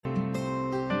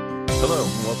Hello,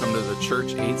 and welcome to the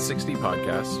Church 860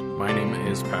 podcast. My name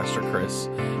is Pastor Khris,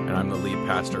 and I'm the lead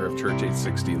pastor of Church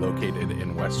 860 located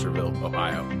in Westerville,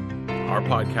 Ohio. Our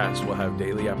podcast will have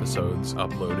daily episodes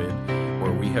uploaded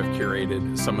where we have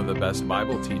curated some of the best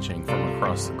Bible teaching from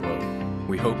across the globe.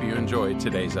 We hope you enjoyed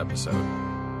today's episode.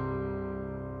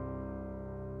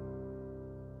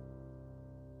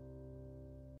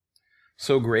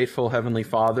 So grateful, Heavenly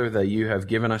Father, that you have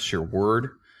given us your word,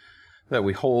 that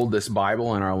we hold this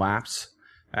Bible in our laps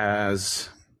as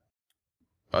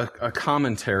a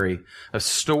commentary, a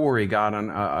story, God,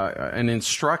 an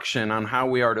instruction on how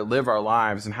we are to live our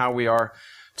lives and how we are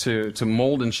to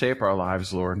mold and shape our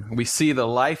lives, Lord. We see the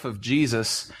life of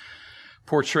Jesus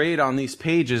portrayed on these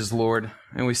pages, Lord,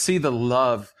 and we see the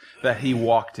love that he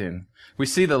walked in. We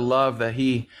see the love that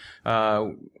he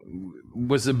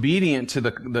was obedient to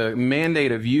the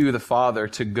mandate of you, the Father,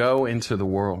 to go into the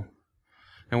world.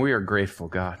 And we are grateful,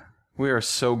 God. We are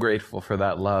so grateful for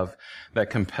that love that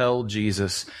compelled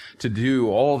Jesus to do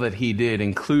all that he did,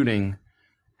 including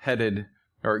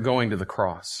going to the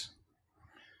cross.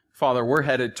 Father, we're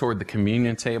headed toward the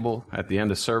communion table at the end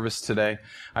of service today.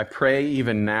 I pray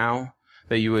even now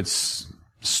that you would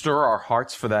stir our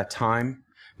hearts for that time,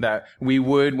 that we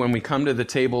would, when we come to the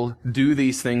table, do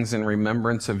these things in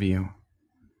remembrance of you,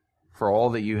 for all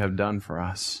that you have done for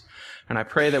us. And I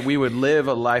pray that we would live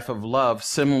a life of love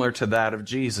similar to that of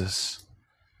Jesus.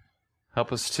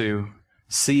 Help us to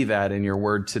see that in your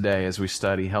word today as we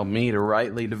study. Help me to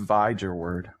rightly divide your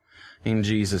word. In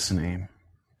Jesus' name,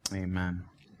 amen.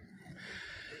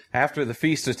 After the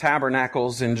Feast of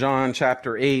Tabernacles in John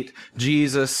chapter 8,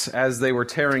 Jesus, as they were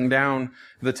tearing down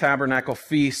the tabernacle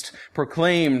feast,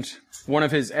 proclaimed one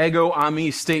of his ego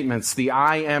eimi statements, the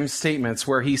I am statements,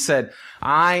 where he said,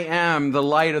 I am the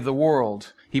light of the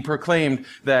world. He proclaimed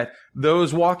that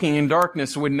those walking in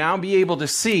darkness would now be able to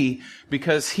see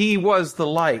because he was the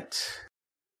light.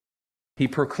 He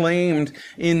proclaimed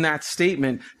in that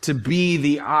statement to be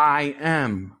the I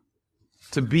am,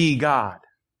 to be God.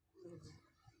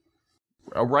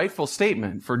 A rightful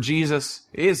statement, for Jesus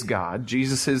is God.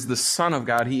 Jesus is the Son of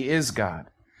God. He is God.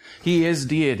 He is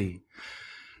deity.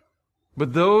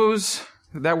 But those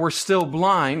that were still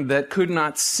blind, that could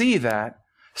not see that,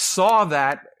 saw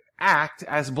that act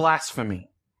as blasphemy.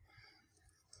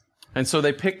 And so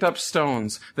they picked up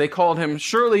stones. They called him,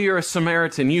 surely you're a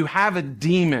Samaritan. You have a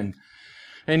demon.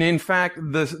 And in fact,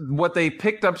 what they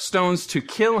picked up stones to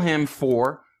kill him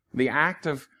for, the act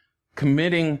of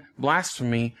committing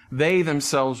blasphemy, they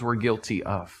themselves were guilty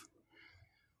of,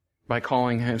 by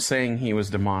calling him, saying he was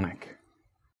demonic.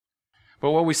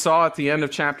 But what we saw at the end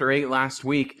of chapter 8 last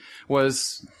week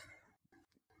was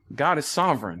God is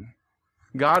sovereign.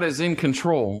 God is in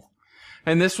control.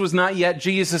 And this was not yet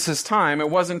Jesus' time. It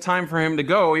wasn't time for him to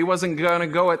go. He wasn't going to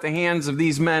go at the hands of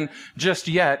these men just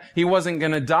yet. He wasn't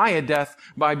going to die a death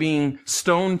by being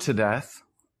stoned to death.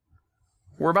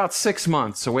 We're about 6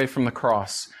 months away from the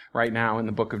cross right now in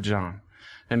the book of John.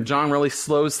 And John really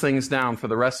slows things down for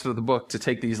the rest of the book to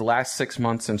take these last 6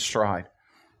 months in stride.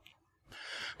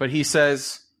 But he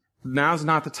says, now's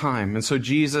not the time. And so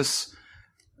Jesus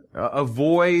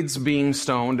avoids being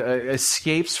stoned,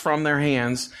 escapes from their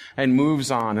hands, and moves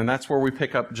on. And that's where we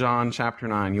pick up John chapter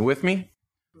 9. You with me?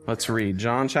 Let's read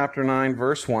John chapter 9,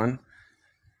 verse 1.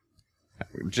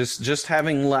 Just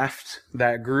having left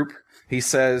that group, he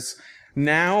says,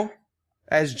 now,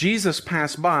 as Jesus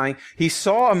passed by, he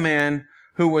saw a man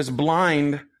who was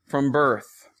blind from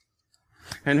birth.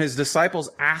 And his disciples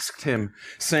asked him,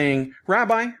 saying,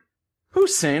 Rabbi, who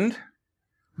sinned,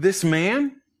 this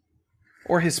man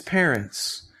or his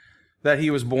parents, that he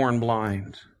was born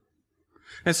blind?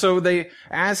 And so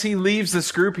as he leaves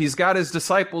this group, he's got his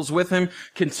disciples with him,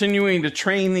 continuing to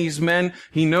train these men.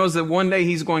 He knows that one day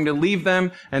he's going to leave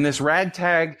them, and this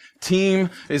ragtag team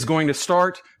is going to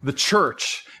start the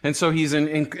church. And so he's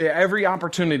in every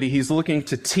opportunity, he's looking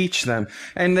to teach them.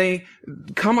 And they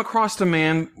come across a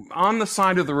man on the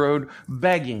side of the road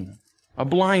begging, a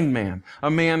blind man,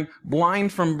 a man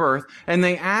blind from birth. And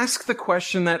they ask the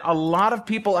question that a lot of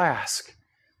people ask,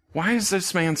 why is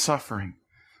this man suffering?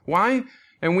 Why?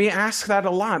 And we ask that a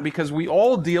lot because we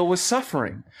all deal with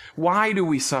suffering. Why do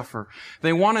we suffer?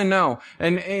 They want to know.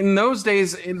 And in those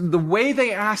days, the way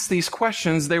they asked these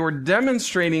questions, they were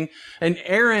demonstrating an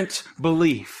errant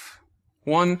belief,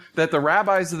 one that the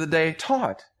rabbis of the day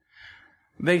taught.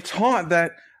 They taught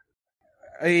that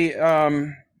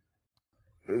in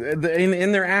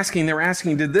their asking, they were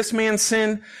asking, did this man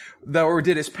sin, or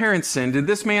did his parents sin? Did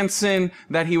this man sin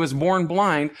that he was born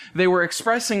blind? They were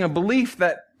expressing a belief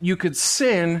that you could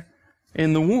sin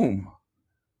in the womb.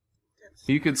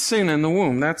 You could sin in the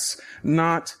womb. That's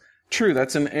not true.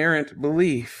 That's an errant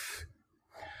belief.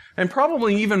 And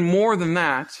probably even more than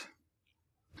that,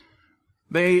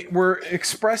 they were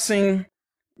expressing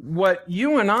what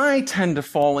you and I tend to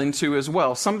fall into as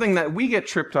well, something that we get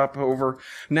tripped up over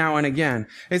now and again.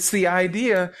 It's the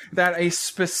idea that a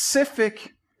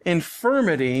specific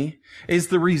infirmity is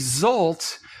the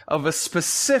result of a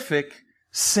specific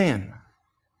sin.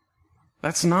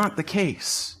 That's not the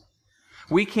case.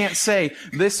 We can't say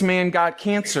this man got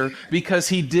cancer because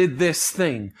he did this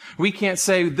thing. We can't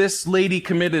say this lady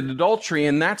committed adultery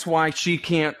and that's why she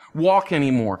can't walk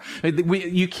anymore.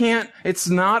 You can't, it's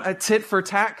not a tit for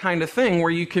tat kind of thing where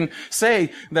you can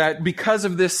say that because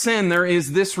of this sin there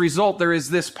is this result, there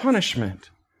is this punishment.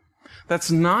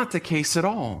 That's not the case at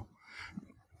all.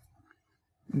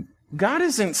 God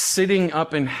isn't sitting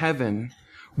up in heaven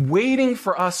waiting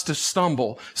for us to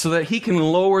stumble so that he can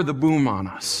lower the boom on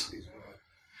us.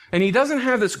 And he doesn't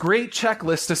have this great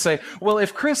checklist to say, well,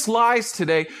 if Chris lies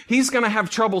today, he's going to have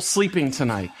trouble sleeping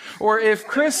tonight. Or if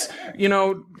Chris,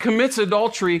 commits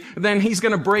adultery, then he's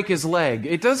going to break his leg.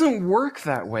 It doesn't work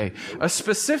that way. A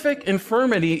specific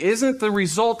infirmity isn't the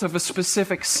result of a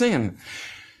specific sin.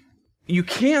 You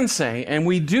can say, and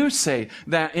we do say,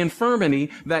 that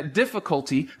infirmity, that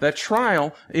difficulty, that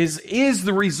trial is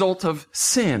the result of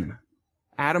sin.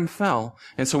 Adam fell,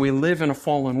 and so we live in a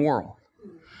fallen world.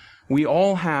 We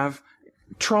all have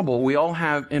trouble. We all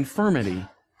have infirmity,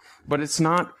 but it's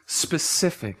not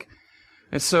specific.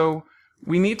 And so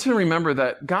we need to remember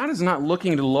that God is not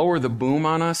looking to lower the boom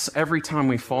on us every time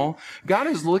we fall. God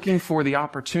is looking for the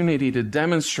opportunity to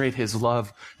demonstrate his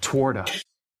love toward us.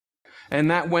 And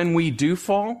that when we do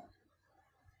fall,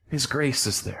 his grace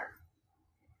is there.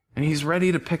 And he's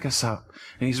ready to pick us up.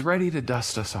 And he's ready to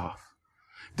dust us off.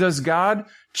 Does God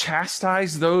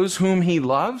chastise those whom he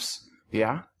loves?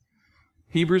 Yeah.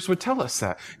 Hebrews would tell us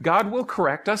that. God will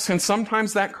correct us, and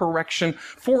sometimes that correction,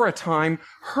 for a time,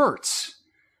 hurts.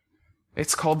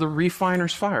 It's called the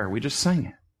refiner's fire. We just sang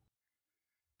it.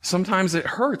 Sometimes it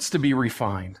hurts to be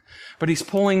refined, but he's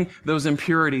pulling those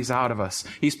impurities out of us.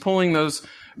 He's pulling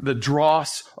the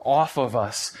dross off of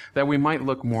us that we might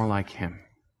look more like him.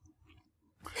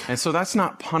 And so that's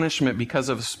not punishment because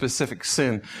of a specific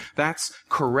sin. That's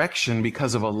correction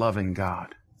because of a loving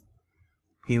God.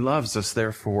 He loves us,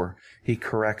 therefore, he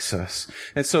corrects us.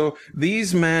 And so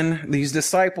these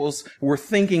disciples, were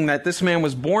thinking that this man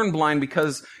was born blind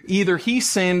because either he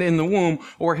sinned in the womb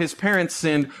or his parents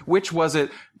sinned. Which was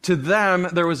it? To them,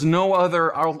 there was no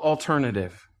other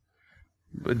alternative.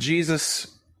 But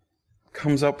Jesus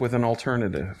comes up with an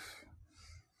alternative.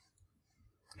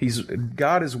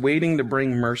 God is waiting to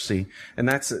bring mercy. And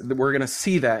we're going to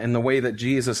see that in the way that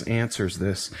Jesus answers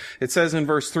this. It says in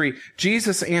verse 3,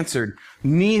 Jesus answered,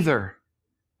 neither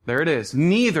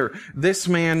this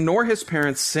man nor his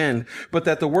parents sinned, but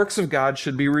that the works of God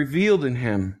should be revealed in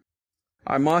him.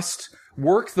 I must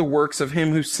work the works of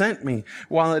him who sent me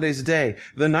while it is day.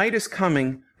 The night is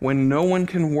coming when no one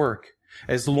can work.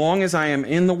 As long as I am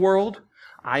in the world,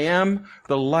 I am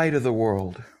the light of the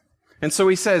world. And so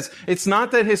he says, it's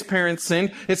not that his parents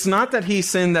sinned. It's not that he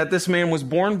sinned that this man was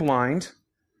born blind.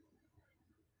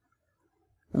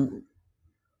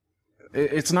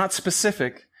 It's not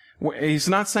specific. He's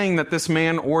not saying that this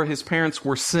man or his parents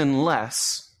were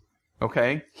sinless.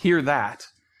 Okay? Hear that.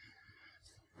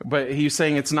 But he's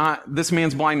saying this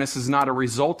man's blindness is not a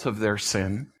result of their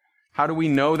sin. How do we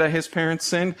know that his parents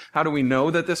sinned? How do we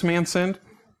know that this man sinned?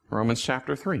 Romans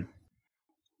chapter 3.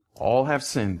 All have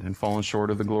sinned and fallen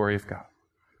short of the glory of God.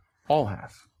 All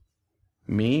have.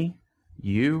 Me,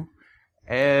 you,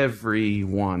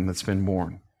 everyone that's been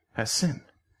born has sinned.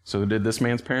 So did this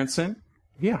man's parents sin?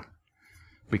 Yeah.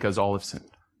 Because all have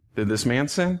sinned. Did this man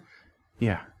sin?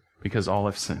 Yeah. Because all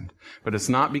have sinned. But it's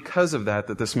not because of that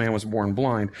this man was born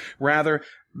blind. Rather,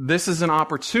 this is an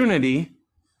opportunity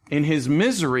in his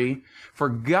misery for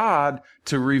God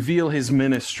to reveal his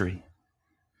ministry.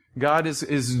 God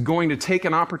is going to take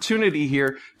an opportunity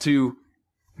here to,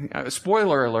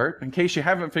 spoiler alert, in case you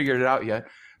haven't figured it out yet,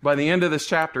 by the end of this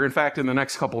chapter, in fact, in the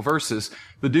next couple verses,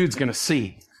 the dude's going to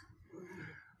see.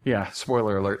 Yeah,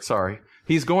 spoiler alert, sorry.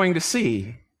 He's going to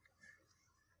see.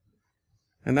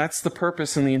 And that's the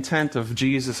purpose and the intent of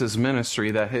Jesus'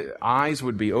 ministry, that his eyes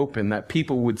would be open, that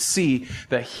people would see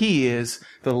that he is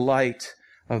the light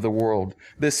of the world.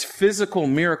 This physical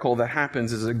miracle that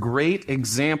happens is a great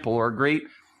example or a great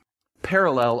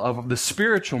parallel of the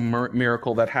spiritual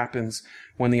miracle that happens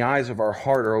when the eyes of our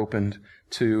heart are opened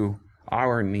to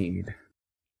our need.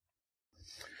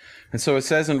 And so it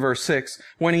says in verse 6,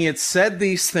 when he had said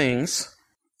these things,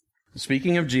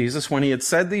 speaking of Jesus, when he had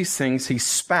said these things, he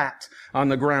spat on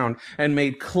the ground and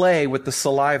made clay with the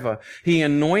saliva. He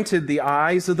anointed the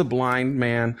eyes of the blind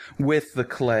man with the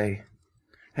clay.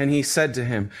 And he said to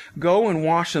him, "Go and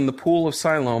wash in the pool of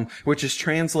Siloam," which is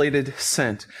translated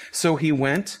sent. So he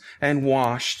went and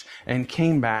washed and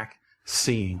came back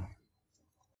seeing.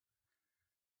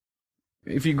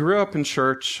 If you grew up in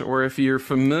church, or if you're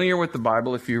familiar with the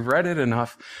Bible, if you've read it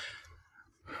enough,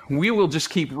 we will just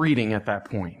keep reading at that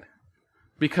point.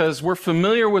 Because we're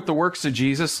familiar with the works of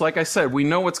Jesus. Like I said, we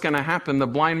know what's going to happen. The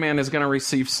blind man is going to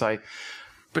receive sight.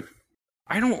 But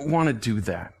I don't want to do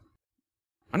that.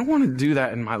 I don't want to do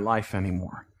that in my life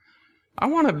anymore. I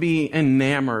want to be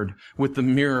enamored with the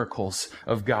miracles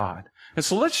of God. And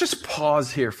so let's just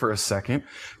pause here for a second.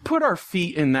 Put our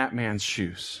feet in that man's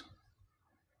shoes.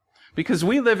 Because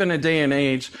we live in a day and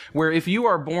age where if you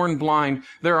are born blind,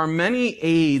 there are many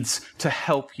aids to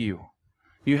help you.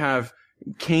 You have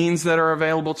canes that are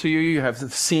available to you. You have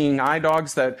seeing eye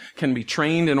dogs that can be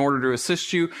trained in order to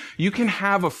assist you. You can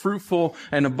have a fruitful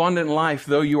and abundant life,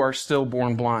 though you are still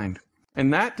born blind.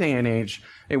 In that day and age,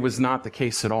 it was not the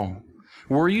case at all.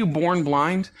 Were you born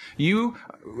blind? You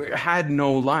had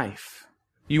no life.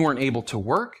 You weren't able to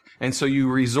work, and so you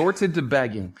resorted to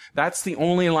begging. That's the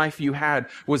only life you had,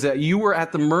 was that you were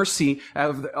at the mercy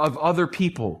of other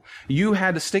people. You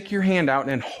had to stick your hand out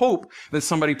and hope that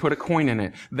somebody put a coin in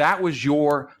it. That was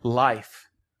your life,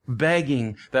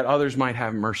 begging that others might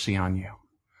have mercy on you.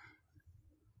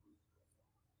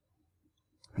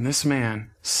 And this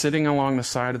man, sitting along the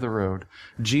side of the road,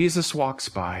 Jesus walks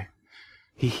by.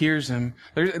 He hears him.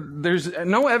 There's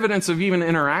no evidence of even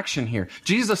interaction here.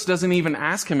 Jesus doesn't even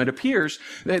ask him, it appears,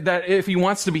 that if he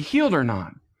wants to be healed or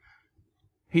not.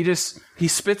 He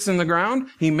spits in the ground,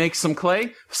 he makes some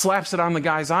clay, slaps it on the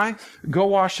guy's eye, go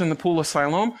wash in the pool of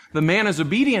Siloam. The man is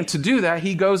obedient to do that.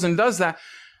 He goes and does that.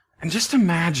 And just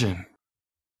imagine.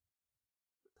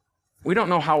 We don't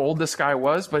know how old this guy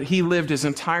was, but he lived his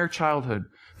entire childhood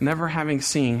never having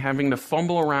seen, having to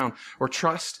fumble around or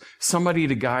trust somebody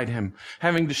to guide him,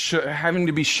 having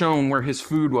to be shown where his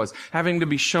food was, having to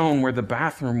be shown where the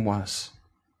bathroom was.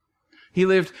 He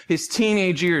lived his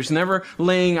teenage years never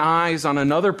laying eyes on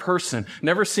another person,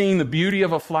 never seeing the beauty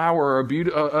of a flower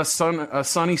or a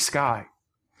sunny sky.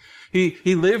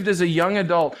 He lived as a young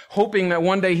adult, hoping that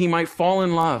one day he might fall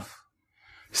in love,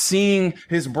 seeing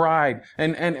his bride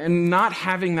and not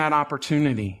having that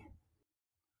opportunity.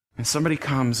 And somebody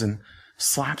comes and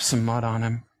slaps some mud on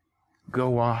him. Go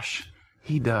wash.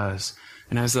 He does.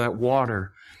 And as that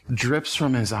water drips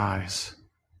from his eyes,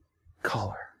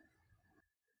 color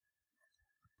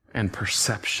and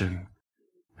perception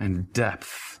and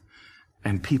depth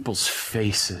and people's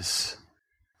faces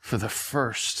for the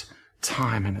first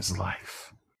time in his life.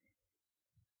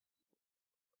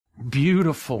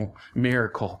 Beautiful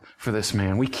miracle for this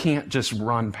man. We can't just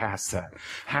run past that.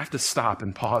 Have to stop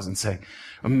and pause and say,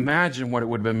 imagine what it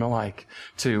would have been like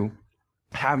to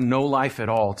have no life at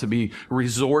all, to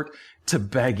resort to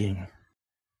begging.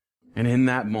 And in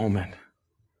that moment,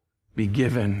 be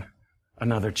given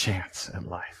another chance at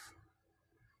life.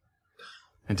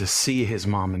 And to see his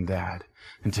mom and dad,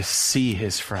 and to see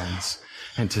his friends,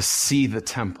 and to see the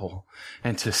temple,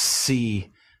 and to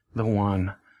see the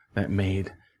one that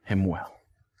made him well.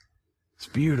 It's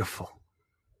beautiful.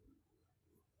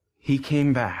 He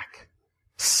came back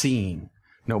seeing.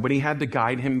 Nobody had to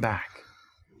guide him back.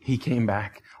 He came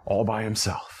back all by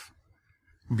himself.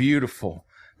 Beautiful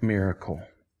miracle.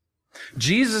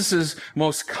 Jesus'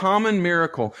 most common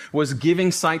miracle was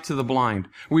giving sight to the blind.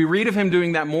 We read of him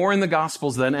doing that more in the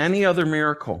Gospels than any other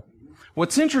miracle.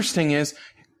 What's interesting is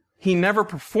he never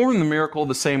performed the miracle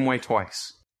the same way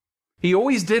twice. He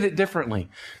always did it differently.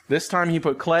 This time he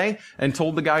put clay and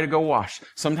told the guy to go wash.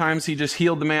 Sometimes he just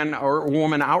healed the man or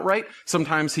woman outright.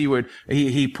 Sometimes he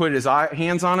put his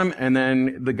hands on him, and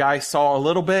then the guy saw a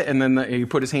little bit, and then he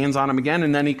put his hands on him again,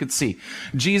 and then he could see.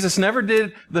 Jesus never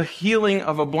did the healing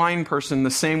of a blind person the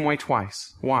same way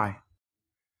twice. Why?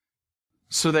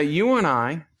 So that you and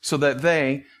I, so that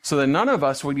none of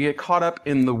us would get caught up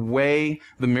in the way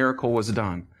the miracle was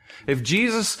done. If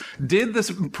Jesus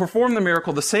perform the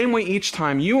miracle the same way each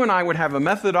time, you and I would have a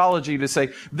methodology to say,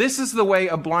 this is the way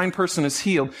a blind person is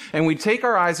healed. And we take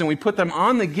our eyes and we put them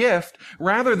on the gift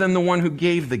rather than the one who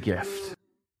gave the gift.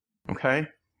 Okay?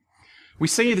 We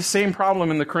see the same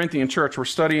problem in the Corinthian church. We're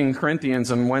studying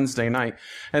Corinthians on Wednesday night.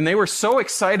 And they were so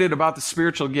excited about the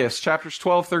spiritual gifts, chapters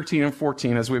 12, 13, and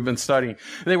 14, as we've been studying.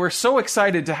 They were so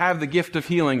excited to have the gift of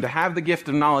healing, to have the gift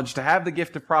of knowledge, to have the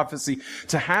gift of prophecy,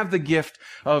 to have the gift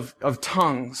of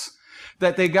tongues,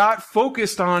 that they got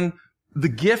focused on the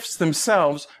gifts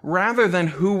themselves rather than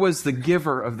who was the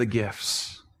giver of the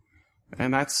gifts.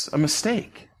 And that's a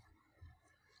mistake.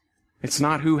 It's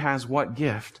not who has what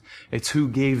gift. It's who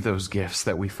gave those gifts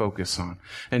that we focus on.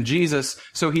 And Jesus,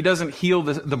 so he doesn't heal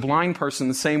the blind person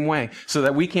the same way, so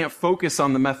that we can't focus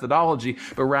on the methodology,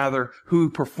 but rather who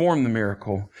performed the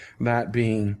miracle, that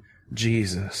being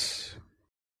Jesus.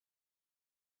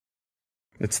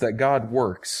 It's that God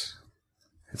works.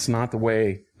 It's not the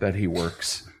way that he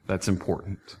works that's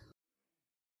important.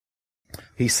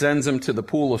 He sends him to the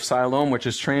pool of Siloam, which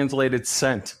is translated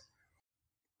sent.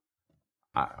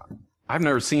 I've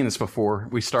never seen this before.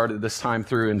 We started this time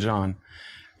through in John.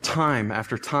 Time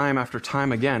after time after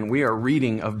time again, we are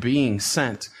reading of being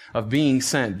sent,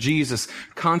 Jesus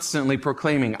constantly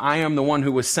proclaiming, I am the one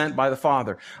who was sent by the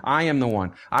Father. I am the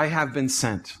one. I have been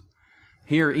sent.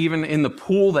 Here, even in the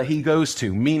pool that he goes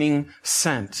to, meaning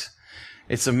sent.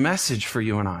 It's a message for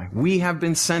you and I. We have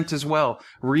been sent as well.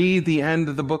 Read the end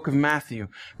of the book of Matthew.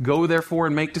 Go therefore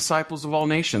and make disciples of all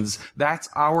nations. That's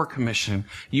our commission.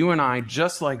 You and I,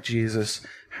 just like Jesus,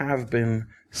 have been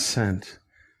sent.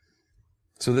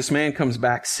 So this man comes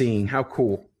back seeing. How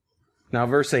cool. Now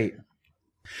verse 8.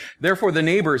 Therefore the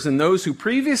neighbors and those who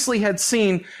previously had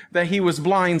seen that he was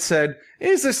blind said,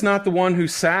 Is this not the one who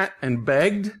sat and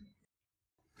begged?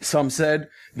 Some said,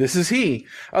 This is he.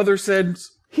 Others said,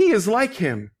 He is like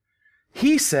him.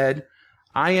 He said,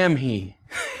 I am he.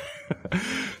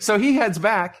 So he heads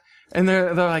back, and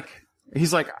they're like,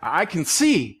 he's like, I can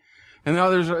see. And the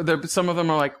others, some of them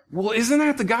are like, well, isn't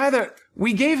that the guy that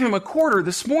we gave him a quarter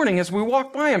this morning as we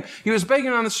walked by him? He was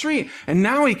begging on the street, and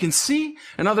now he can see.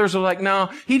 And others are like, no,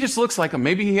 he just looks like him.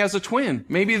 Maybe he has a twin.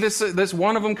 Maybe this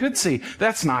one of them could see.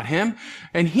 That's not him.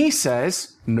 And he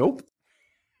says, nope.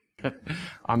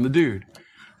 I'm the dude.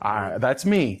 That's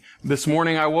me. This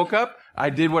morning I woke up. I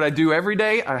did what I do every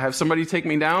day. I have somebody take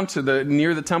me down to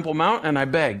near the Temple Mount, and I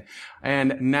beg.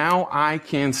 And now I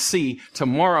can see.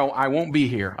 Tomorrow I won't be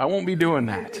here. I won't be doing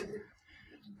that.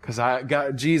 Because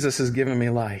Jesus has given me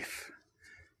life.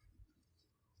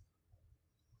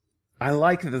 I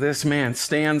like that this man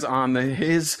stands on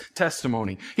his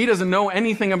testimony. He doesn't know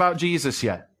anything about Jesus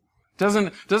yet.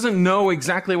 Doesn't know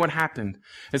exactly what happened.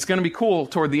 It's going to be cool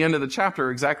toward the end of the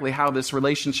chapter exactly how this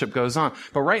relationship goes on.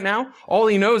 But right now, all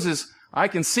he knows is, I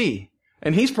can see.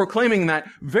 And he's proclaiming that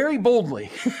very boldly.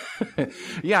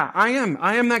 Yeah, I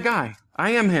am that guy.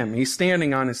 I am him. He's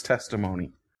standing on his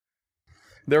testimony.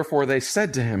 Therefore they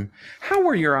said to him, How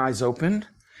were your eyes opened?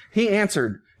 He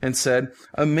answered and said,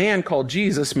 A man called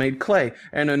Jesus made clay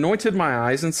and anointed my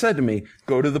eyes and said to me,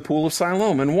 Go to the pool of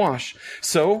Siloam and wash.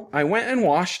 So I went and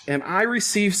washed, and I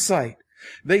received sight.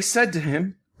 They said to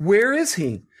him, Where is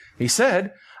he? He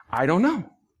said, I don't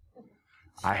know.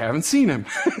 I haven't seen him.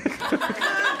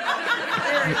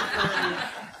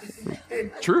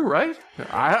 True, right?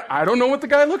 I don't know what the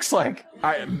guy looks like.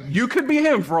 You could be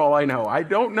him for all I know. I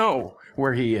don't know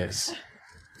where he is.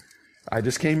 I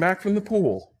just came back from the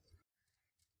pool.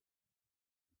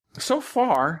 So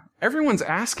far, everyone's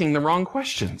asking the wrong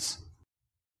questions.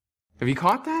 Have you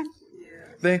caught that?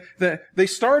 They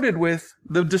started with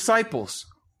the disciples.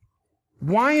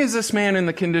 Why is this man in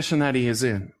the condition that he is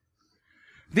in?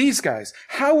 These guys,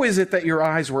 how is it that your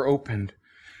eyes were opened?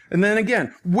 And then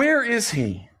again, where is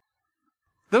he?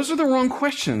 Those are the wrong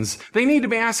questions. They need to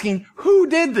be asking, who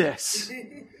did this?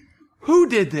 Who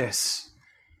did this?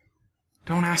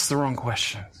 Don't ask the wrong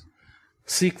questions.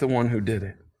 Seek the one who did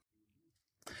it.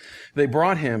 They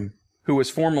brought him, who was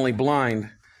formerly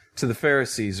blind, to the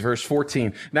Pharisees. Verse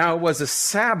 14. Now it was a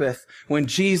Sabbath when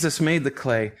Jesus made the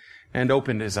clay and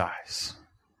opened his eyes.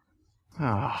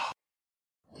 Ah,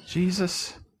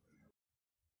 Jesus.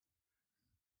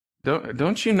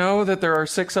 Don't you know that there are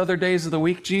 6 other days of the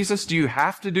week, Jesus? Do you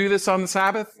have to do this on the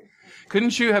Sabbath?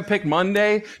 Couldn't you have picked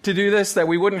Monday to do this, that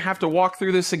we wouldn't have to walk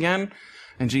through this again?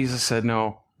 And Jesus said,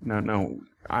 no.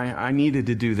 I needed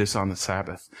to do this on the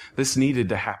Sabbath. This needed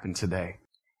to happen today.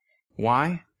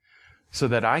 Why? So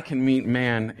that I can meet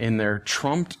man in their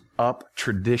trumped up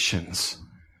traditions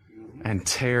and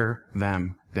tear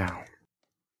them down.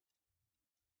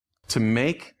 To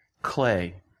make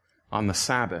clay on the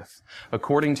Sabbath,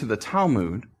 according to the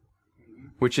Talmud,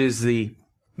 which is the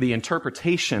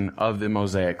interpretation of the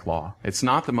Mosaic law. It's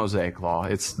not the Mosaic law.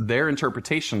 It's their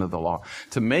interpretation of the law.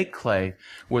 To make clay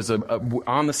was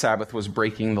on the Sabbath was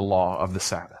breaking the law of the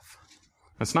Sabbath.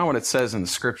 That's not what it says in the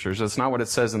scriptures. That's not what it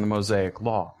says in the Mosaic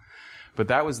law. But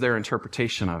that was their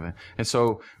interpretation of it. And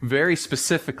so very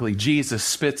specifically, Jesus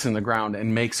spits in the ground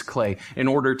and makes clay in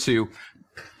order to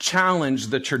challenge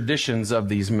the traditions of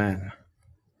these men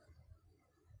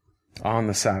on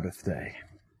the Sabbath day.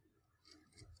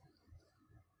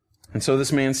 And so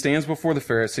this man stands before the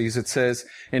Pharisees. It says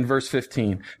in verse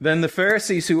 15, Then the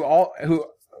Pharisees who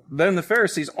Then the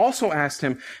Pharisees also asked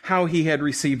him how he had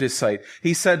received his sight.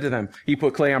 He said to them, he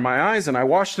put clay on my eyes and I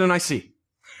washed it and I see.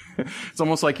 It's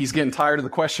almost like he's getting tired of the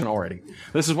question already.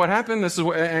 This is what happened. This is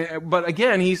what, but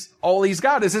again, all he's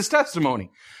got is his testimony.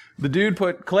 The dude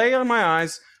put clay on my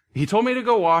eyes. He told me to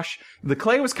go wash. The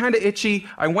clay was kind of itchy.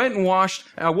 I went and washed.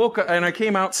 And I woke up and I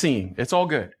came out seeing. It's all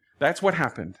good. That's what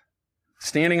happened.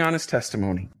 Standing on his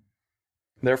testimony.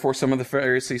 Therefore, some of the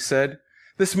Pharisees said,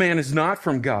 this man is not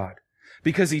from God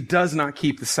because he does not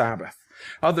keep the Sabbath.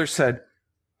 Others said,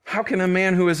 how can a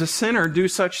man who is a sinner do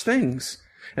such things?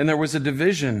 And there was a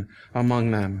division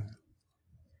among them.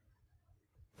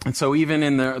 And so even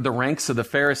in the ranks of the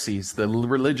Pharisees, the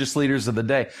religious leaders of the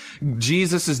day,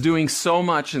 Jesus is doing so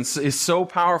much and is so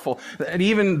powerful that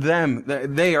even them,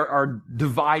 they are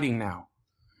dividing now.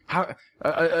 How,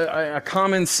 a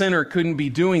common sinner couldn't be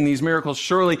doing these miracles.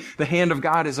 Surely the hand of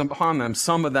God is upon them.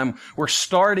 Some of them were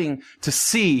starting to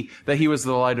see that he was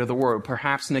the light of the world.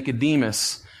 Perhaps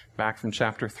Nicodemus, back from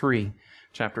chapter 3,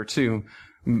 chapter 2,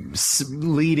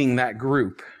 leading that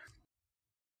group.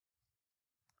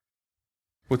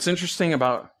 What's interesting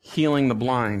about healing the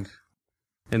blind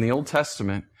in the Old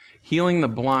Testament, healing the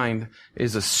blind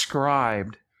is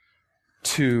ascribed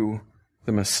to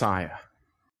the Messiah.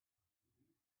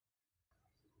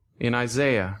 In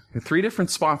Isaiah, in 3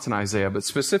 different spots in Isaiah, but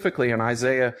specifically in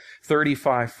Isaiah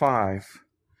 35:5,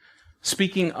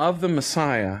 speaking of the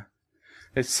Messiah,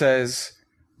 it says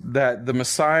that the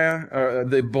Messiah,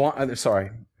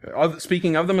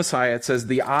 speaking of the Messiah, it says,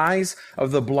 the eyes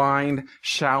of the blind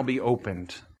shall be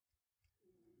opened.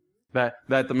 That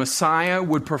the Messiah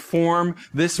would perform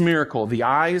this miracle. The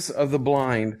eyes of the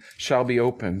blind shall be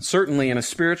opened. Certainly in a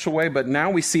spiritual way, but now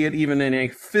we see it even in a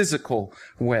physical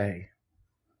way.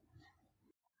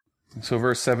 So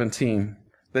verse 17,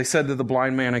 they said to the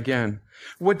blind man again,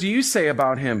 what do you say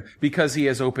about him because he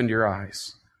has opened your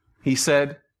eyes? He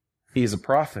said, he is a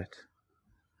prophet.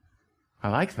 I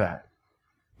like that.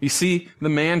 You see the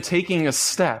man taking a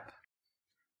step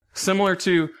similar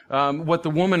to what the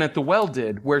woman at the well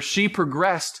did, where she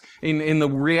progressed in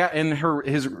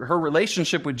her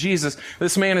relationship with Jesus.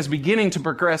 This man is beginning to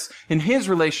progress in his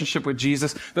relationship with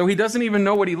Jesus, though he doesn't even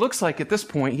know what he looks like at this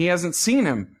point. He hasn't seen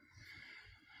him.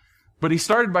 But he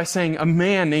started by saying, a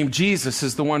man named Jesus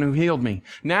is the one who healed me.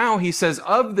 Now he says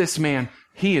of this man,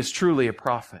 he is truly a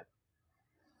prophet.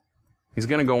 He's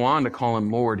going to go on to call him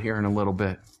Lord here in a little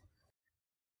bit.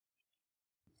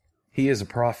 He is a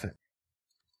prophet.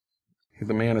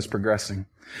 The man is progressing.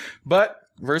 But,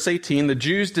 verse 18, the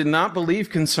Jews did not believe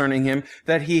concerning him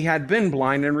that he had been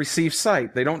blind and received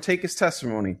sight. They don't take his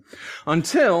testimony.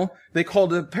 Until they called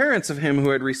the parents of him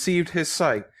who had received his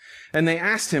sight. And they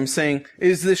asked him, saying,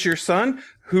 is this your son,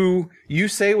 who you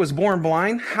say was born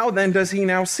blind? How then does he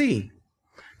now see?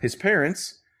 His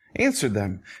parents answered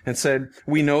them and said,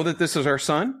 we know that this is our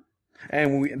son,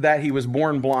 and that he was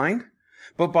born blind.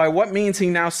 But by what means he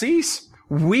now sees,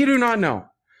 we do not know.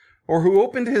 Or who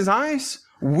opened his eyes,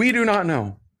 we do not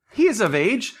know. He is of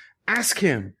age. Ask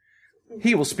him.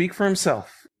 He will speak for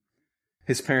himself.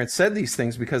 His parents said these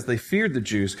things because they feared the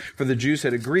Jews, for the Jews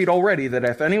had agreed already that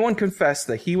if anyone confessed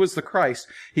that he was the Christ,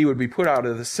 he would be put out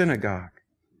of the synagogue.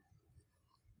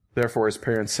 Therefore his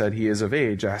parents said, he is of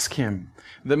age, ask him.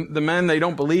 The men, they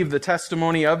don't believe the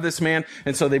testimony of this man,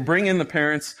 and so they bring in the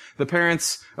parents. The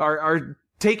parents are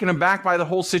taken aback by the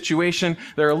whole situation.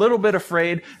 They're a little bit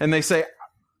afraid, and they say,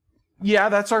 yeah,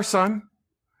 that's our son.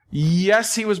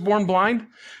 Yes, he was born blind.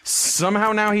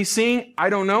 Somehow now he's seeing. I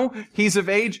don't know. He's of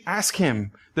age. Ask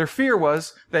him. Their fear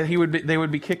was that they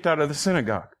would be kicked out of the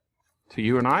synagogue. To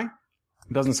you and I,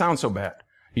 it doesn't sound so bad.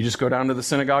 You just go down to the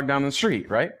synagogue down the street,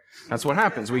 right? That's what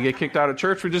happens. We get kicked out of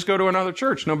church. We just go to another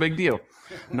church. No big deal.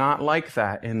 Not like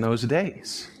that in those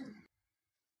days.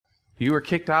 You were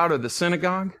kicked out of the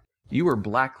synagogue. You were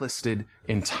blacklisted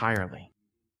entirely.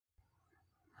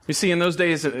 You see, in those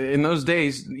days,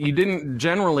 you didn't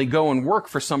generally go and work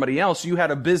for somebody else. You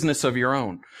had a business of your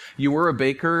own. You were a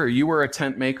baker, or you were a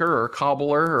tent maker, or a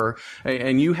cobbler,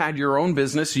 and you had your own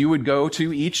business. You would go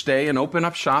to each day and open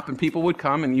up shop, and people would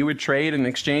come, and you would trade and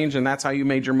exchange, and that's how you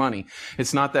made your money.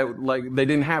 It's not that, like, they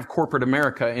didn't have corporate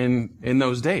America in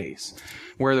those days,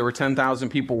 where there were 10,000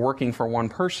 people working for one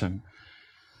person.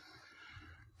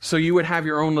 So you would have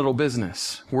your own little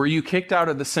business. Were you kicked out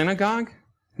of the synagogue?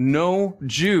 No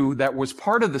Jew that was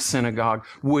part of the synagogue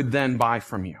would then buy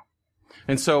from you.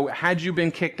 And so had you been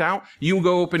kicked out, you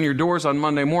go open your doors on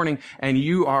Monday morning and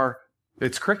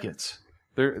it's crickets.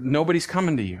 Nobody's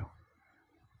coming to you.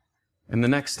 And the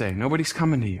next day, nobody's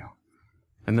coming to you.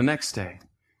 And the next day,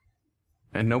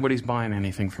 and nobody's buying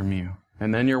anything from you.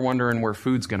 And then you're wondering where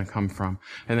food's going to come from.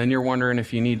 And then you're wondering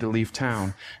if you need to leave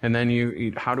town. And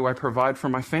then how do I provide for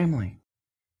my family?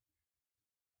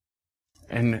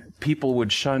 And people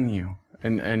would shun you.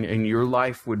 And your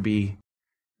life would be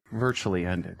virtually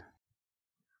ended.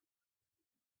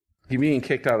 Being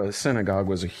kicked out of the synagogue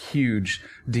was a huge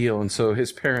deal. And so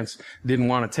his parents didn't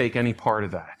want to take any part of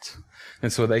that.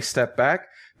 And so they step back.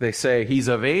 They say, he's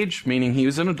of age, meaning he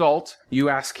was an adult. You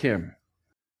ask him.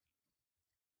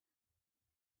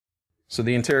 So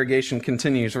the interrogation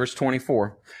continues, verse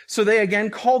 24. So they again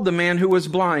called the man who was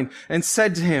blind and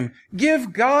said to him,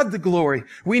 give God the glory.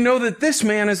 We know that this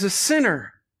man is a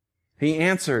sinner. He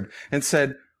answered and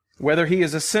said, whether he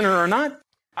is a sinner or not,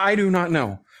 I do not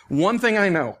know. One thing I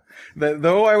know, that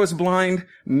though I was blind,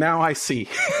 now I see.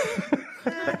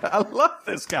 I love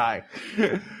this guy.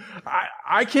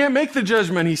 I can't make the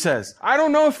judgment, he says. I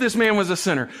don't know if this man was a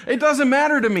sinner. It doesn't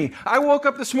matter to me. I woke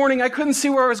up this morning, I couldn't see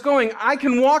where I was going. I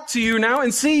can walk to you now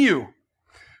and see you.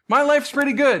 My life's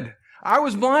pretty good. I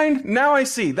was blind, now I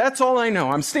see. That's all I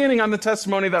know. I'm standing on the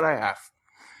testimony that I have.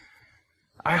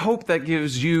 I hope that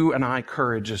gives you and I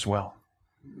courage as well.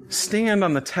 Stand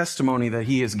on the testimony that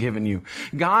he has given you.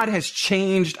 God has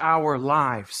changed our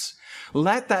lives.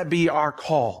 Let that be our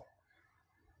call.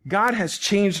 God has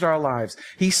changed our lives.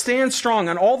 He stands strong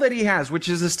on all that he has, which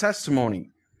is his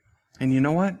testimony. And you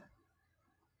know what?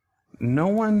 No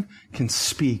one can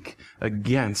speak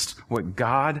against what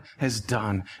God has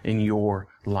done in your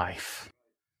life.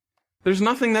 There's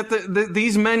nothing that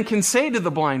these men can say to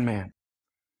the blind man.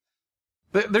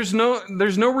 There's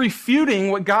no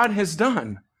refuting what God has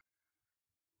done.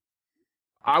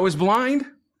 I was blind.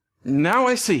 Now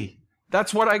I see.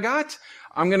 That's what I got.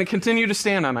 I'm going to continue to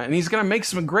stand on it. And he's going to make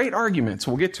some great arguments.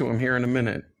 We'll get to him here in a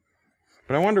minute.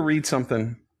 But I wanted to read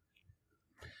something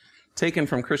taken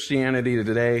from Christianity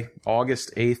Today,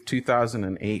 August 8th,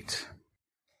 2008.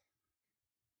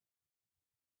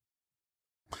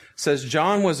 It says,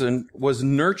 John was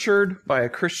nurtured by a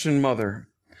Christian mother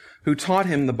who taught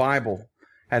him the Bible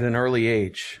at an early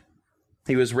age.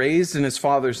 He was raised in his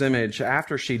father's image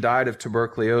after she died of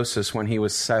tuberculosis when he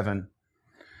was 7.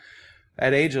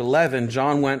 At age 11,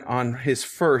 John went on his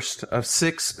first of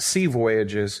 6 sea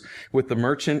voyages with the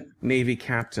merchant navy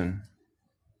captain.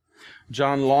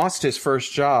 John lost his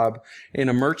first job in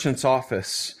a merchant's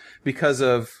office because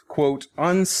of, quote,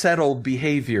 unsettled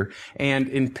behavior and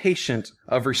impatient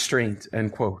of restraint,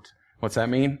 end quote. What's that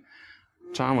mean?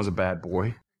 John was a bad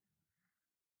boy.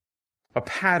 A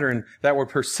pattern that would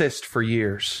persist for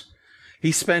years.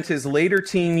 He spent his later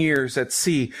teen years at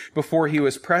sea before he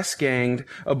was press-ganged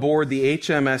aboard the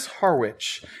HMS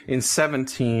Harwich in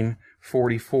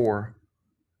 1744.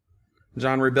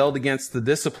 John rebelled against the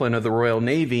discipline of the Royal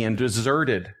Navy and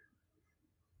deserted.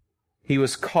 He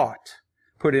was caught,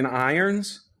 put in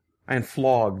irons, and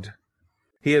flogged.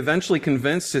 He eventually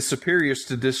convinced his superiors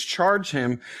to discharge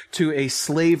him to a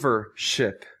slaver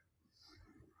ship.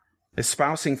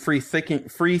 Espousing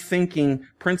free-thinking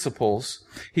principles,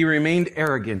 he remained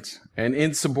arrogant and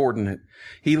insubordinate.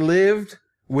 He lived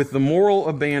with moral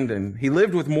abandon.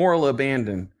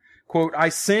 Quote, I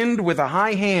sinned with a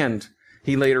high hand,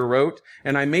 he later wrote,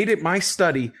 and I made it my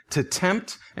study to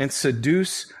tempt and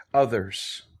seduce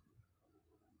others.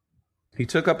 He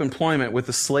took up employment with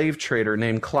a slave trader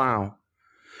named Clow,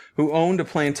 who owned a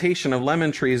plantation of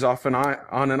lemon trees on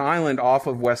an island off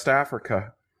of West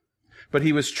Africa. But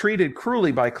he was treated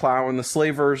cruelly by Clow and the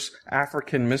slaver's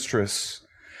African mistress.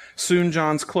 Soon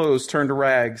John's clothes turned to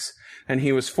rags, and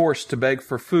he was forced to beg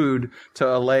for food to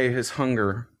allay his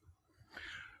hunger.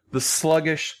 The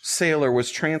sluggish sailor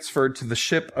was transferred to the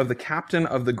ship of the captain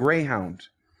of the Greyhound,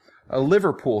 a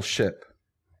Liverpool ship,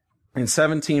 in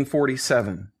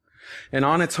 1747. And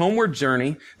on its homeward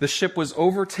journey, the ship was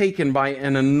overtaken by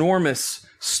an enormous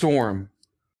storm.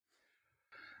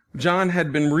 John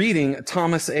had been reading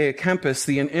Thomas A. Kempis,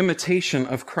 The Imitation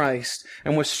of Christ,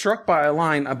 and was struck by a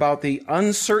line about the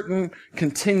uncertain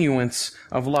continuance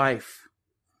of life.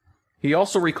 He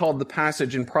also recalled the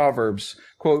passage in Proverbs,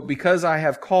 quote, because I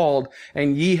have called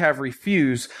and ye have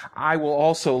refused, I will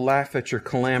also laugh at your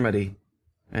calamity,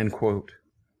 end quote.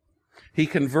 He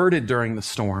converted during the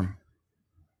storm,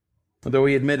 though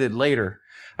he admitted later,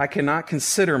 I cannot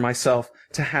consider myself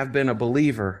to have been a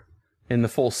believer in the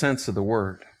full sense of the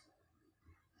word.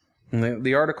 And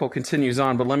the article continues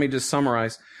on, but let me just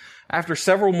summarize. After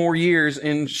several more years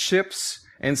in ships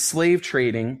and slave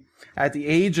trading, at the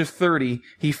age of 30,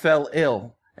 he fell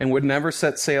ill and would never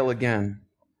set sail again.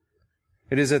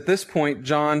 It is at this point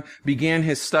John began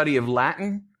his study of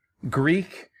Latin,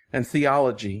 Greek, and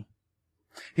theology.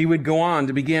 He would go on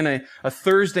to begin a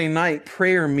Thursday night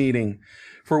prayer meeting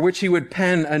for which he would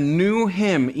pen a new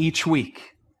hymn each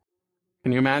week.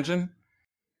 Can you imagine?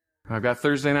 I've got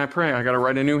Thursday night prayer. I got to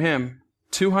write a new hymn.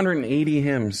 280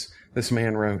 hymns this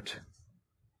man wrote.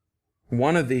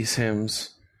 One of these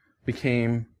hymns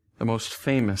became the most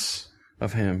famous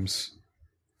of hymns.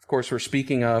 Of course, we're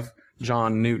speaking of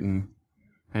John Newton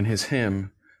and his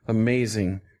hymn,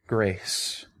 Amazing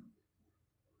Grace.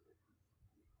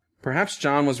 Perhaps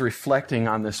John was reflecting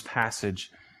on this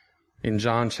passage in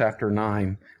John chapter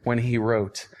 9 when he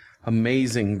wrote,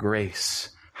 Amazing grace,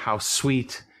 how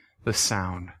sweet the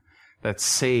sound that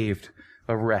saved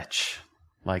a wretch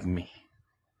like me.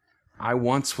 I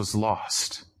once was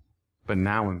lost, but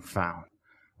now am found,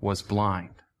 was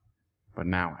blind, but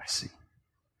now I see.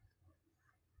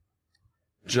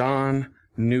 John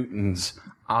Newton's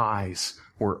eyes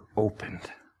were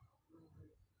opened.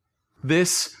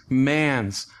 This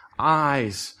man's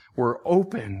eyes were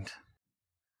opened.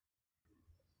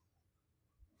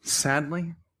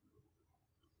 Sadly,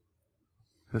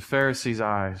 the Pharisees'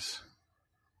 eyes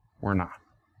were not.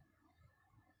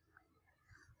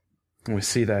 And we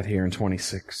see that here in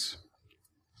 26.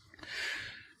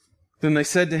 Then they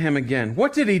said to him again,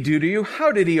 What did he do to you?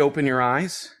 How did he open your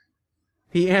eyes?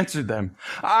 He answered them,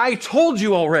 I told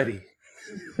you already.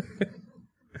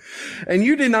 And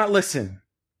you did not listen.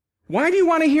 Why do you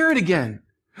want to hear it again?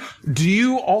 Do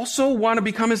you also want to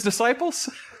become his disciples?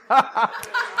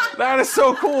 That is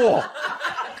so cool.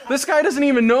 This guy doesn't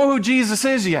even know who Jesus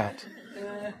is yet.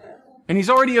 And he's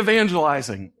already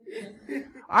evangelizing.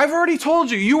 I've already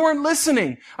told you. You weren't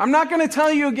listening. I'm not going to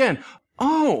tell you again.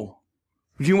 Oh,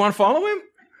 do you want to follow him?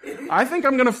 I think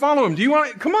I'm going to follow him. Do you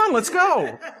want to? Come on, let's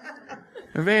go.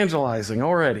 Evangelizing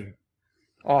already.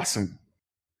 Awesome.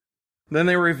 Then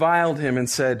they reviled him and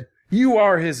said, You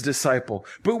are his disciple,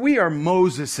 but we are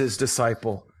Moses'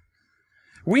 disciple.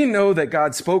 We know that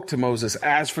God spoke to Moses.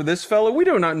 As for this fellow, we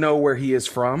do not know where he is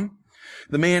from.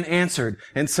 The man answered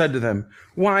and said to them,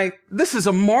 Why, this is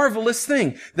a marvelous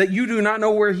thing that you do not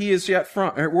know where he is yet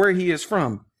from, or where he is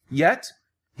from. Yet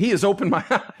he has opened my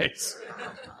eyes.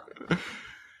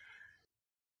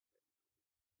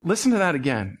 Listen to that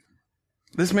again.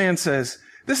 This man says,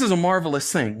 This is a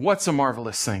marvelous thing. What's a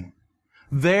marvelous thing?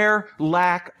 Their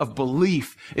lack of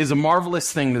belief is a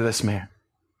marvelous thing to this man.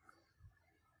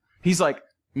 He's like,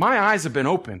 my eyes have been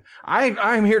opened.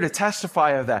 I'm here to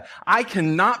testify of that. I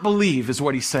cannot believe, is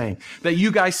what he's saying, that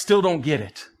you guys still don't get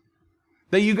it.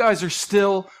 That you guys are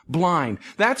still blind.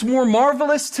 That's more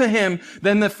marvelous to him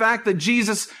than the fact that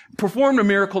Jesus performed a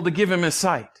miracle to give him his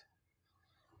sight.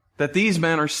 That these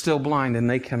men are still blind and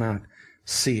they cannot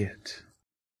see it.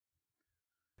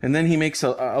 And then he makes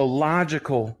a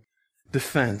logical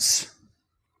defense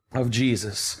of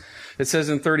Jesus. It says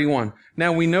in 31,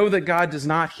 Now we know that God does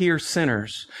not hear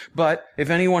sinners, but if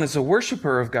anyone is a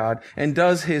worshiper of God and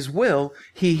does his will,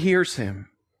 he hears him.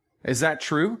 Is that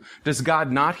true? Does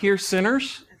God not hear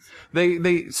sinners?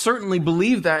 They certainly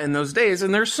believed that in those days,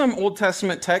 and there's some Old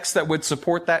Testament texts that would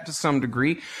support that to some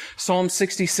degree. Psalm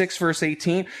 66 verse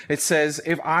 18, it says,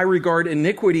 If I regard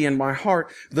iniquity in my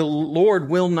heart, the Lord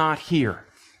will not hear.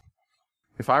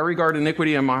 If I regard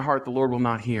iniquity in my heart, the Lord will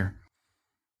not hear.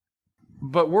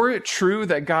 But were it true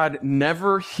that God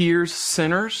never hears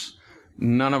sinners,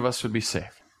 none of us would be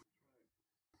saved.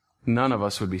 None of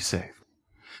us would be saved.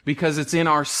 Because it's in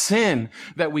our sin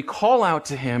that we call out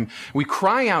to him, we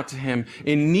cry out to him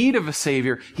in need of a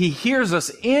Savior. He hears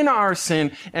us in our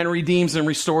sin and redeems and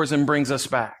restores and brings us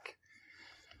back.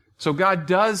 So God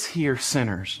does hear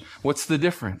sinners. What's the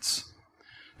difference?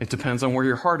 It depends on where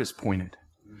your heart is pointed.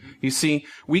 You see,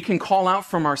 we can call out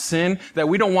from our sin that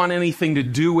we don't want anything to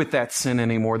do with that sin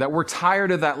anymore, that we're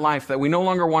tired of that life, that we no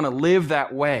longer want to live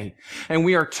that way. And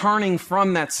we are turning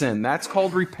from that sin. That's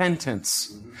called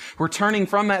repentance. We're turning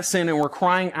from that sin and we're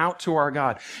crying out to our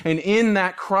God. And in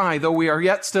that cry, though we are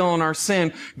yet still in our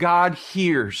sin, God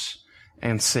hears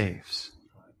and saves.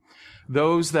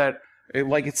 Those that,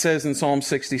 like it says in Psalm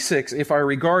 66, if I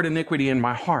regard iniquity in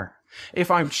my heart,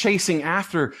 if I'm chasing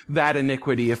after that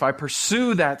iniquity, if I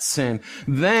pursue that sin,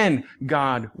 then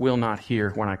God will not hear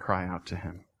when I cry out to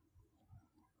him.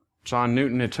 John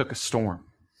Newton, it took a storm,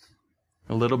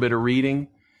 a little bit of reading,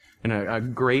 and a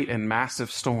great and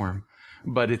massive storm.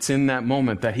 But it's in that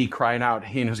moment that he cried out.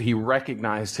 He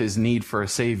recognized his need for a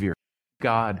Savior.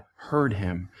 God heard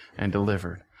him and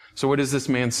delivered. So what is this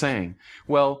man saying?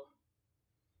 Well,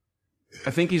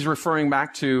 I think he's referring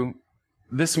back to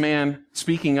this man,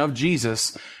 speaking of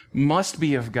Jesus, must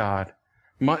be of God.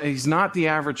 He's not the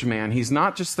average man. He's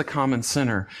not just the common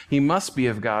sinner. He must be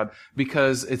of God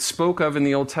because it spoke of in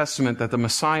the Old Testament that the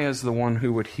Messiah is the one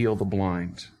who would heal the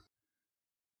blind.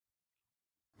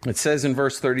 It says in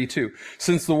verse 32,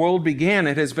 since the world began,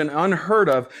 it has been unheard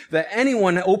of that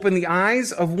anyone opened the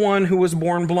eyes of one who was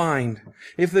born blind.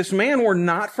 If this man were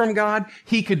not from God,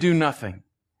 he could do nothing.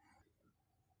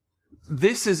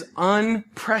 This is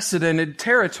unprecedented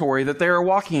territory that they are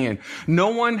walking in. No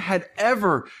one had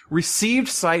ever received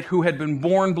sight who had been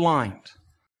born blind.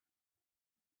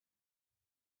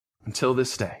 Until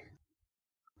this day.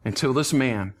 Until this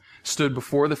man stood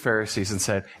before the Pharisees and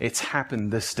said, it's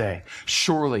happened this day.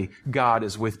 Surely God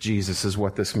is with Jesus, is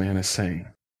what this man is saying.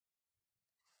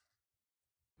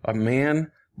 A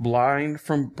man blind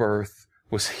from birth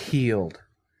was healed.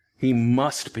 He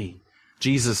must be.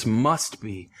 Jesus must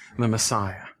be the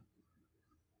Messiah.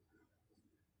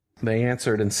 They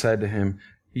answered and said to him,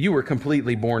 you were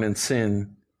completely born in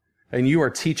sin, and you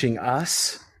are teaching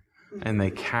us? And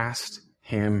they cast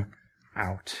him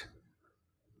out.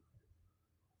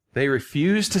 They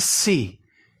refuse to see.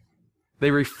 They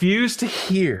refuse to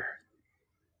hear.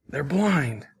 They're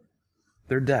blind.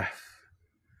 They're deaf.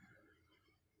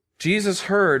 Jesus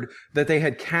heard that they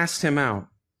had cast him out.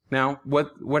 Now,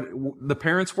 what the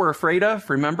parents were afraid of,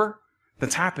 remember?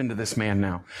 That's happened to this man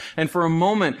now. And for a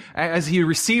moment, as he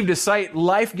received his sight,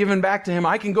 life given back to him,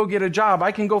 I can go get a job,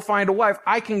 I can go find a wife,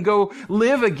 I can go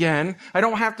live again, I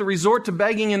don't have to resort to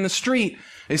begging in the street,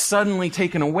 is suddenly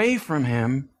taken away from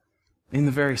him in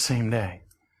the very same day.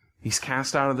 He's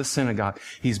cast out of the synagogue.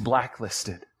 He's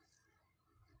blacklisted.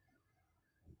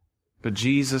 But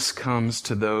Jesus comes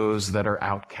to those that are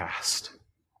outcast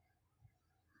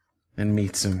and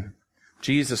meets him.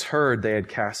 Jesus heard they had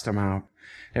cast him out.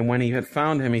 And when he had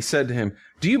found him, he said to him,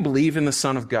 do you believe in the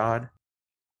Son of God?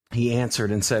 He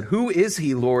answered and said, who is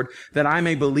he, Lord, that I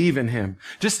may believe in him?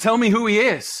 Just tell me who he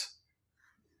is.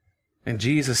 And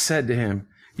Jesus said to him,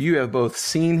 you have both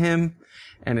seen him,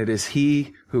 and it is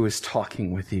he who is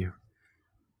talking with you.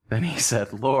 Then he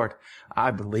said, Lord,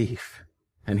 I believe.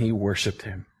 And he worshiped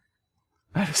him.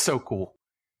 That is so cool.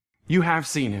 You have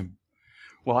seen him.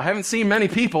 Well, I haven't seen many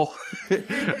people.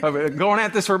 I've been going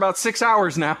at this for about 6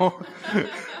 hours now.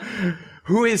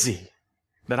 Who is he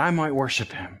that I might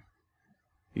worship him?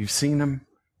 You've seen him,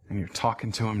 and you're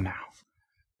talking to him now.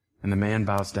 And the man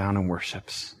bows down and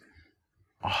worships.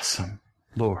 Awesome,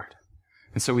 Lord.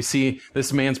 And so we see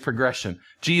this man's progression.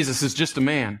 Jesus is just a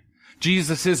man.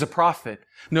 Jesus is a prophet.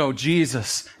 No,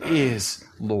 Jesus is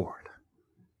Lord.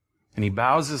 And he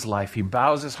bows his life, he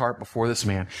bows his heart before this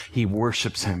man. He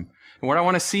worships him. And what I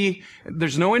want to see,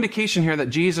 there's no indication here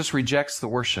that Jesus rejects the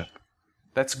worship.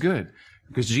 That's good,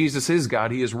 because Jesus is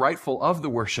God. He is rightful of the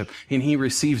worship, and he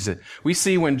receives it. We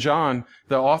see when John,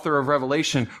 the author of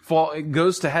Revelation,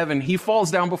 goes to heaven, he falls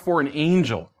down before an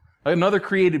angel, another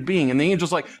created being, and the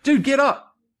angel's like, dude, get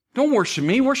up. Don't worship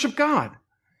me, worship God.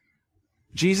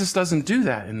 Jesus doesn't do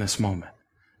that in this moment.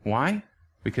 Why?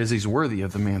 Because he's worthy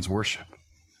of the man's worship.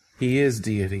 He is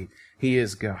deity. He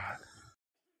is God.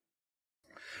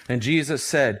 And Jesus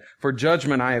said, for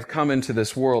judgment I have come into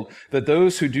this world, that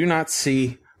those who do not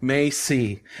see may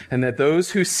see, and that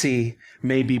those who see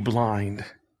may be blind.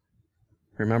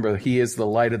 Remember, he is the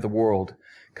light of the world,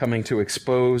 coming to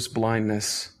expose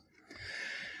blindness.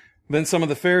 Then some of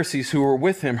the Pharisees who were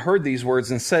with him heard these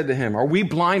words and said to him, are we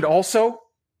blind also?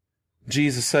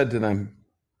 Jesus said to them,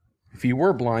 if you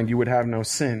were blind, you would have no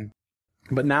sin.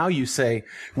 But now you say,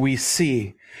 we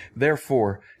see,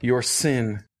 therefore your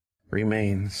sin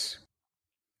remains.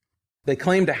 They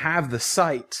claim to have the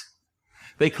sight.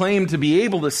 They claim to be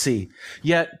able to see,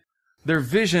 yet their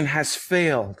vision has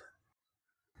failed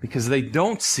because they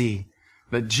don't see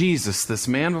that Jesus, this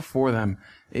man before them,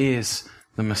 is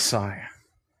the Messiah.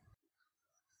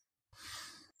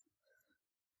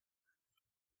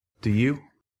 Do you?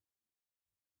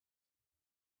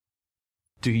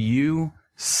 Do you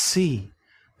see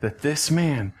that this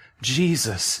man,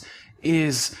 Jesus,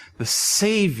 is the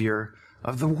Savior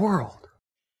of the world?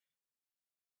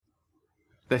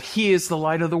 That he is the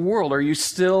light of the world? Are you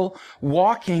still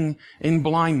walking in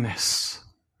blindness?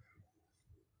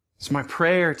 It's my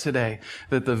prayer today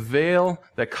that the veil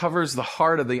that covers the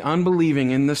heart of the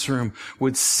unbelieving in this room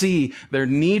would see their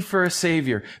need for a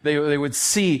Savior. They would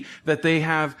see that they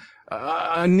have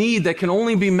a need that can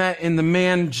only be met in the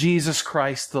man Jesus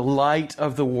Christ, the light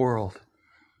of the world.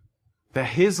 That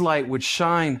his light would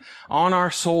shine on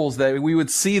our souls, that we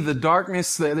would see the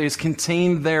darkness that is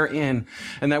contained therein,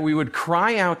 and that we would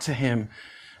cry out to him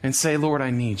and say, Lord,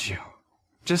 I need you.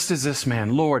 Just as this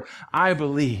man, Lord, I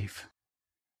believe.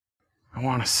 I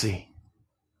want to see.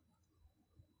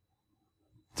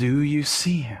 Do you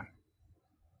see him?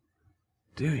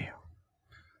 Do you?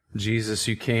 Jesus,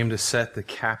 you came to set the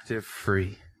captive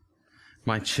free.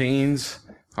 My chains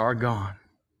are gone.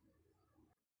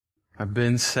 I've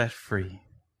been set free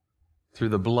through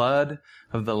the blood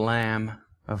of the Lamb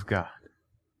of God.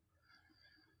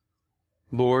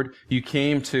 Lord, you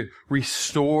came to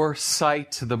restore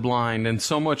sight to the blind, and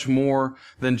so much more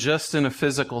than just in a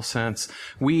physical sense.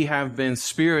 We have been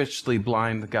spiritually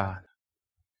blind, God.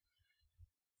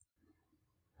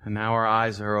 And now our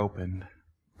eyes are opened.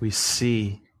 We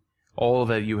see all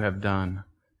that you have done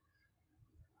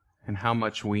and how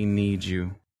much we need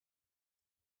you.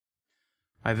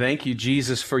 I thank you,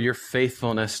 Jesus, for your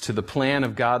faithfulness to the plan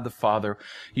of God the Father.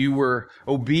 You were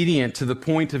obedient to the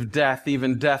point of death,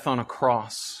 even death on a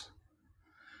cross.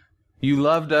 You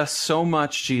loved us so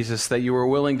much, Jesus, that you were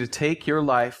willing to take your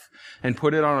life and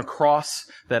put it on a cross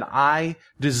that I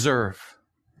deserve.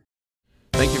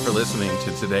 Thank you for listening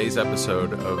to today's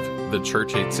episode of the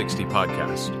Church 860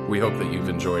 podcast. We hope that you've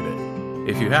enjoyed it.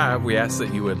 If you have, we ask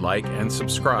that you would like and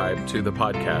subscribe to the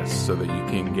podcast so that you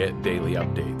can get daily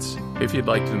updates. If you'd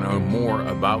like to know more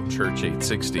about Church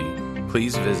 860,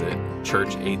 please visit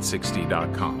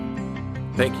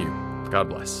church860.com. Thank you. God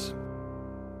bless.